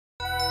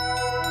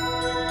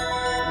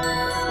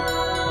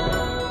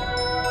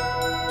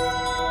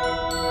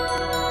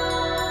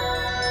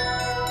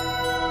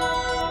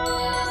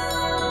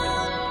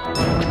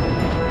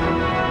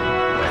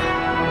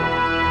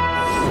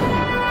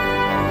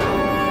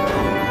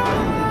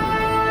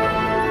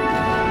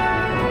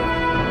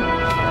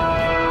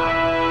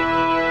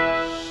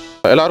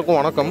எல்லாருக்கும்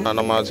வணக்கம்.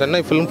 நம்ம சென்னை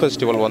ஃபிலிம்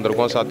ஃபெஸ்டிவல்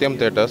வந்திருக்கோம், சத்யம்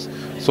தியேட்டர்ஸ்.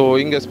 ஸோ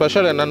இங்கே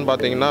ஸ்பெஷல் என்னென்னு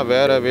பார்த்தீங்கன்னா,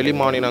 வேறு வெளி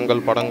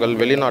மாநிலங்கள் படங்கள்,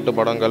 வெளிநாட்டு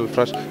படங்கள்,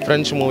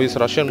 ஃப்ரெஞ்ச் மூவிஸ்,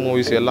 ரஷ்யன்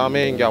மூவிஸ்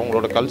எல்லாமே இங்கே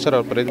அவங்களோட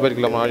கல்ச்சரை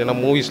பிரதிபலிக்கிற மாதிரியான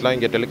மூவிஸ்லாம்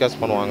இங்கே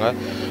டெலிகாஸ்ட் பண்ணுவாங்க.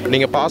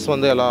 நீங்கள் பாஸ்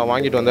வந்து எல்லாம்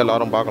வாங்கிட்டு வந்து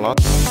எல்லோரும் பார்க்கலாம்.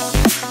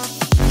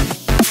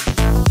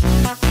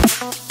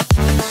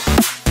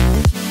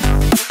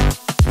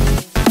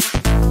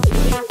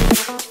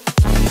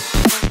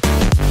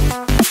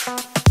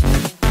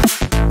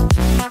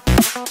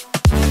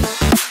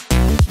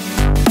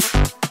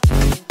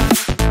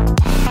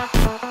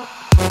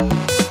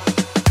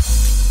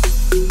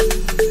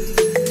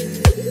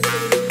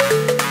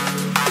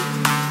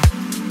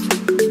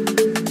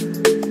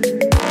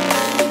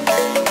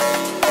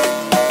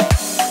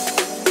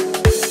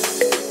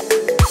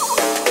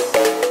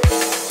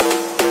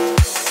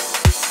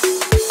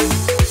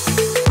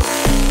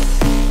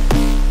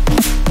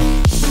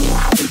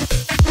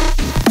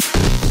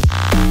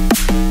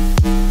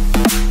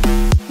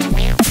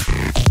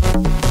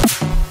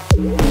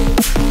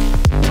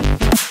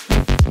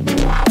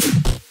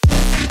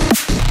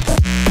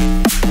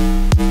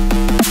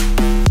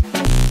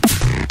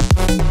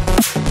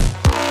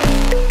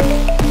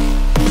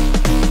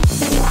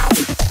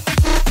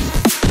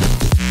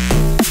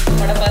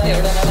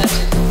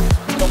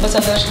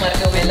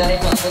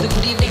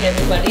 Good evening,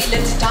 everybody.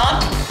 Let's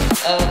start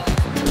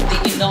the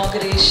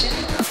inauguration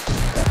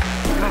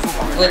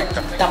with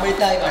Tamil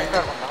Thai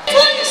வாழ்த்து.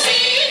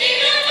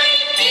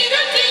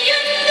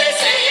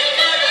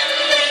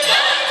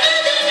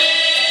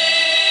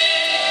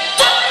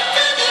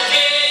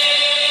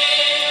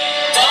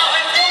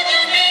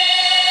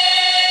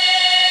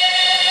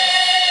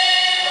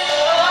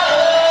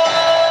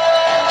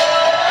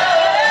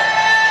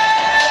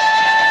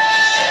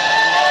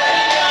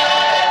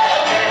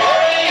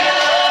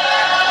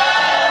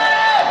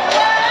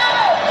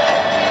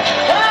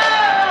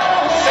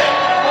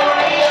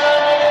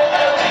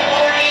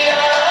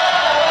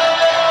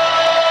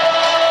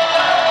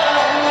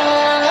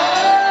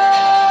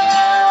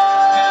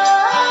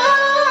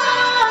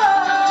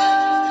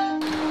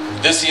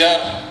 This year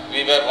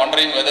we were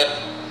wondering whether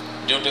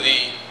due to the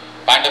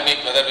pandemic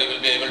whether we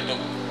will be able to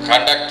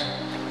conduct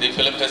the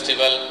film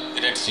festival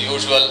in its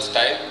usual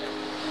style,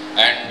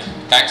 and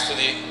thanks to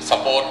the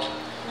support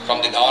from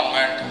the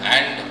government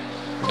and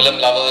film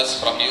lovers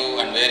from you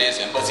and various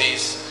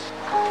embassies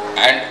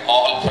and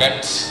all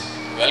friends,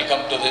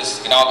 welcome to this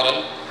inaugural.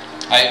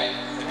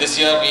 This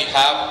year we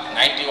have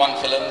 91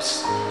 films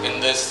in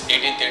this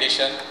 18th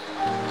edition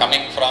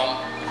coming from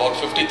about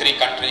 53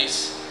 countries.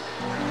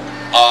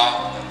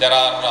 There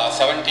are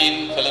 17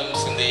 films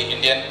in the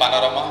Indian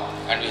panorama,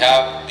 and we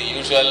have the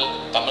usual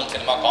Tamil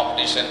cinema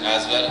competition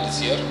as well this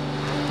year.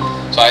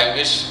 So I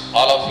wish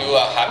all of you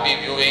a happy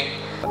viewing.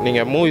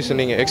 நீங்கள் movies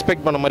நீங்கள்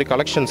expect பண்ண மாதிரி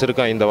collections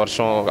இருக்கா இந்த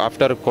வருஷம்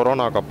after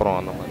கொரோனாக்கு அப்புறம்?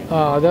 அந்த மாதிரி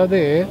அதாவது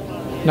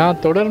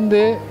நான்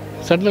தொடர்ந்து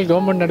சென்ட்ரல்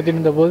கவர்மெண்ட்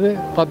நடத்தியிருந்த போது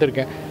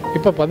பார்த்துருக்கேன்.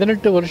 இப்போ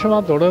 18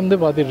 வருஷமாக தொடர்ந்து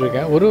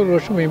பார்த்துட்ருக்கேன். ஒரு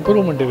வருஷம்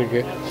இம்ப்ரூவ்மெண்ட்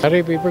இருக்குது.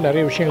 நிறைய பீப்புள்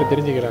நிறைய விஷயங்களை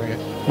தெரிஞ்சுக்கிறாங்க.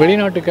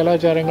 வெளிநாட்டு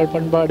கலாச்சாரங்கள்,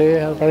 பண்பாடு,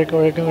 பழக்க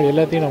வழக்கங்கள்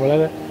எல்லாத்தையும்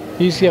நம்மளால்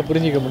ஈஸியாக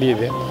புரிஞ்சிக்க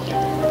முடியுது.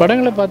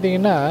 படங்களை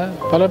பார்த்திங்கன்னா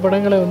பல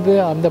படங்களை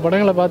அந்த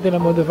படங்களை பார்த்து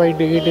நம்ம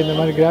ஃபைட்டு கீட்டு இந்த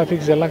மாதிரி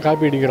கிராஃபிக்ஸ் எல்லாம்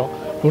காப்பி அடிக்கிறோம்.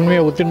 உண்மையை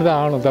ஒத்துன்னு தான்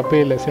ஆகணும், தப்பே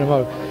இல்லை சினிமா.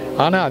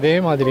 ஆனால் அதே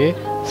மாதிரி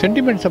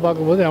சென்டிமெண்ட்ஸை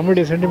பார்க்கும்போது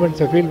நம்மளுடைய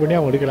சென்டிமெண்ட்ஸை ஃபீல் பண்ணி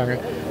அவங்க எடுக்கிறாங்க.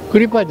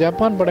 குறிப்பாக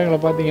ஜப்பான் படங்களை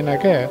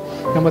பார்த்திங்கனாக்க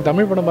நம்ம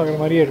தமிழ் படம் பார்க்குற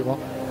மாதிரியே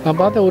இருக்கும்.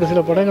 நான் பார்த்த ஒரு சில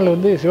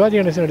படங்கள் சிவாஜி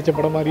கணேசன் நடித்த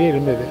படம் மாதிரியே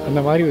இருந்தது. அந்த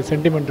மாதிரி ஒரு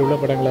சென்டிமெண்ட் உள்ள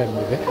படங்களாக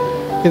இருந்தது.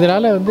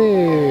 இதனால்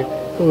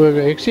ஒரு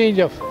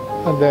எக்ஸ்சேஞ்ச் ஆஃப்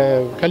அந்த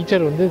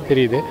கல்ச்சர்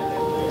தெரியுது.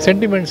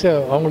 சென்டிமெண்ட்ஸு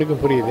அவங்களுக்கும்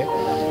புரியுது.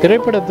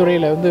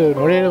 திரைப்படத்துறையில்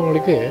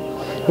நுழையிறவங்களுக்கு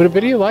ஒரு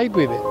பெரிய வாய்ப்பு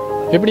இது.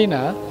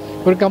 எப்படின்னா,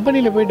 ஒரு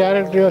கம்பெனியில் போய்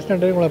டைரக்டர்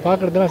அசிஸ்டன்ட் உங்களை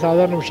பார்க்குறதுலாம்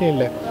சாதாரண விஷயம்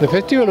இல்லை. இந்த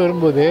ஃபெஸ்டிவல்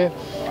வரும்போது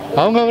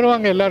அவங்க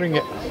வருவாங்க, எல்லோரும்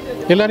இங்கே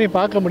எல்லோரையும்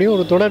பார்க்க முடியும்,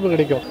 ஒரு தொடர்பு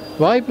கிடைக்கும்.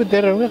 வாய்ப்பு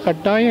தேடுறவங்க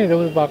கட்டாயம் இதை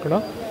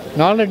பார்க்கணும்.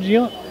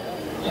 நாலேஜையும்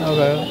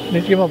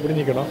நிச்சயமாக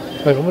புரிஞ்சிக்கணும்.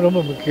 அது ரொம்ப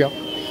ரொம்ப முக்கியம்.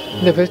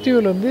 இந்த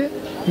ஃபெஸ்டிவல்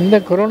இந்த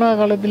கொரோனா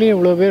காலத்துலேயும்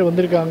இவ்வளோ பேர்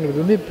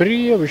வந்திருக்காங்கிறது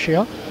பெரிய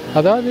விஷயம்.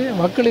 அதாவது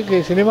மக்களுக்கு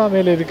சினிமா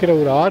மேலே இருக்கிற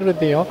ஒரு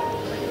ஆர்வத்தையும்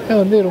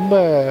ரொம்ப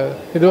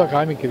இதுவாக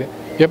காமிக்குது.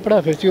 எப்படா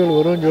ஃபெஸ்டிவல்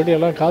வரும்னு சொல்லி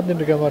எல்லாம்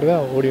காத்துட்டு இருக்க மாதிரி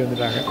தான் ஓடி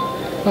வந்துட்டாங்க.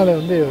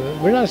 அதில்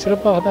விழா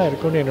சிறப்பாக தான்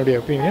இருக்கும்னு என்னுடைய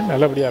ஒப்பீனியன்.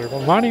 நல்லபடியாக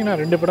இருக்கும். மார்னிங்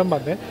நான் 2 படம்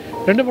பார்த்தேன்.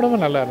 2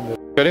 படமும் நல்லா இருந்தது.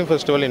 ஃபிலிம்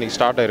ஃபெஸ்டிவல் இன்றைக்கி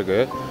ஸ்டார்ட் ஆயிருக்கு.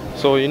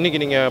 ஸோ இன்றைக்கி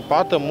நீங்கள்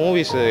பார்த்த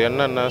மூவிஸ்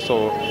என்னென்ன? ஸோ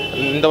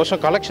இந்த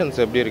வருஷம்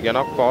கலெக்ஷன்ஸ் எப்படி இருக்குது?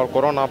 ஏன்னா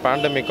கொரோனா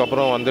பேண்டமிக்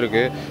அப்புறம்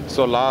வந்திருக்கு.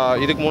 ஸோ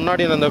இதுக்கு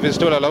முன்னாடி இந்த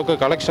ஃபெஸ்டிவல் அளவுக்கு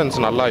கலெக்ஷன்ஸ்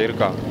நல்லா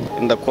இருக்கா?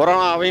 இந்த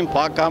கொரோனாவையும்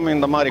பார்க்காம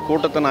இந்த மாதிரி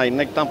கூட்டத்தை நான்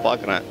இன்றைக்கி தான்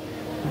பார்க்குறேன்.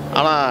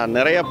 ஆனால்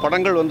நிறைய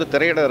படங்கள்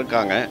திரையிட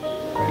இருக்காங்க.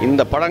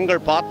 இந்த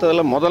படங்கள்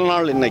பார்த்ததில் முதல்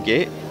நாள் இன்றைக்கி.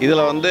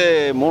 இதில்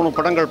 3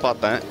 படங்கள்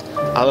பார்த்தேன்.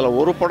 அதில்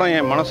ஒரு படம்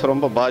என் மனசு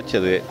ரொம்ப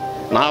பாதிச்சது.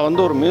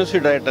 நான் ஒரு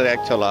மியூசிக் டைரக்டர்.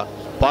 ஆக்சுவலாக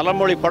பல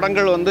மொழி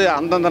படங்கள்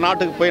அந்தந்த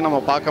நாட்டுக்கு போய் நம்ம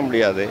பார்க்க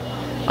முடியாது.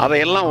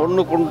 அதையெல்லாம்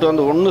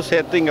ஒன்று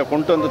சேர்த்து இங்கே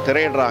கொண்டு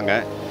திரையிடுறாங்க.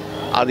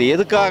 அது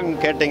எதுக்காக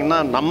கேட்டிங்கன்னா,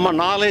 நம்ம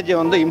நாலேஜை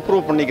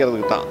இம்ப்ரூவ்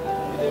பண்ணிக்கிறதுக்கு தான்.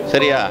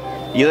 சரியா?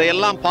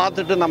 இதையெல்லாம்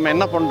பார்த்துட்டு நம்ம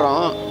என்ன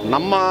பண்ணுறோம்,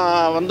 நம்ம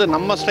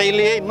நம்ம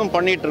ஸ்டைலையே இன்னும்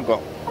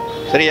பண்ணிகிட்ருக்கோம்.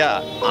 சரியா?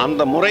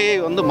 அந்த முறையை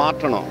வந்து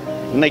மாற்றணும்.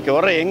 இன்றைக்கி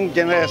வர யங்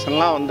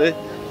ஜெனரேஷன்லாம் வந்து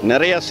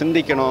நிறைய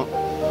சிந்திக்கணும்,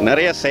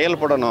 நிறைய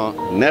செயல்படணும்,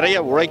 நிறைய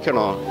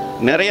உழைக்கணும்,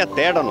 நிறைய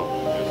தேடணும்.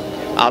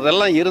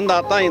 அதெல்லாம்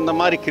இருந்தால் தான் இந்த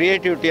மாதிரி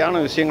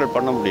க்ரியேட்டிவிட்டியான விஷயங்கள்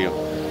பண்ண முடியும்.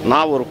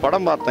 நான் ஒரு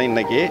படம் பார்த்தேன்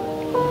இன்றைக்கி,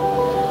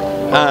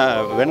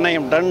 வென் ஐ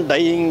எம் டன்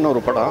டையிங்னு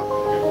ஒரு படம்.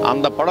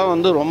 அந்த படம்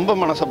வந்து ரொம்ப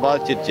மனசை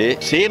பாதிச்சிருச்சு.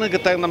 சீனுக்கு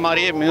தகுந்த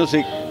மாதிரியே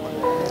மியூசிக்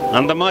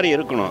அந்த மாதிரி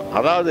இருக்கணும்.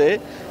 அதாவது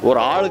ஒரு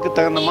ஆளுக்கு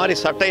தகுந்த மாதிரி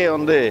சட்டையை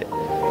வந்து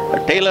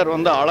டெய்லர்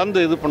வந்து அளந்து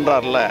இது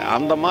பண்ணுறாருல,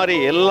 அந்த மாதிரி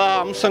எல்லா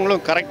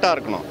அம்சங்களும் கரெக்டாக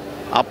இருக்கணும்.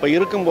 அப்போ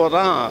இருக்கும்போது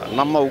தான்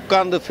நம்ம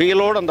உட்கார்ந்து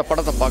ஃபீலோடு அந்த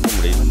படத்தை பார்க்க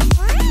முடியும்.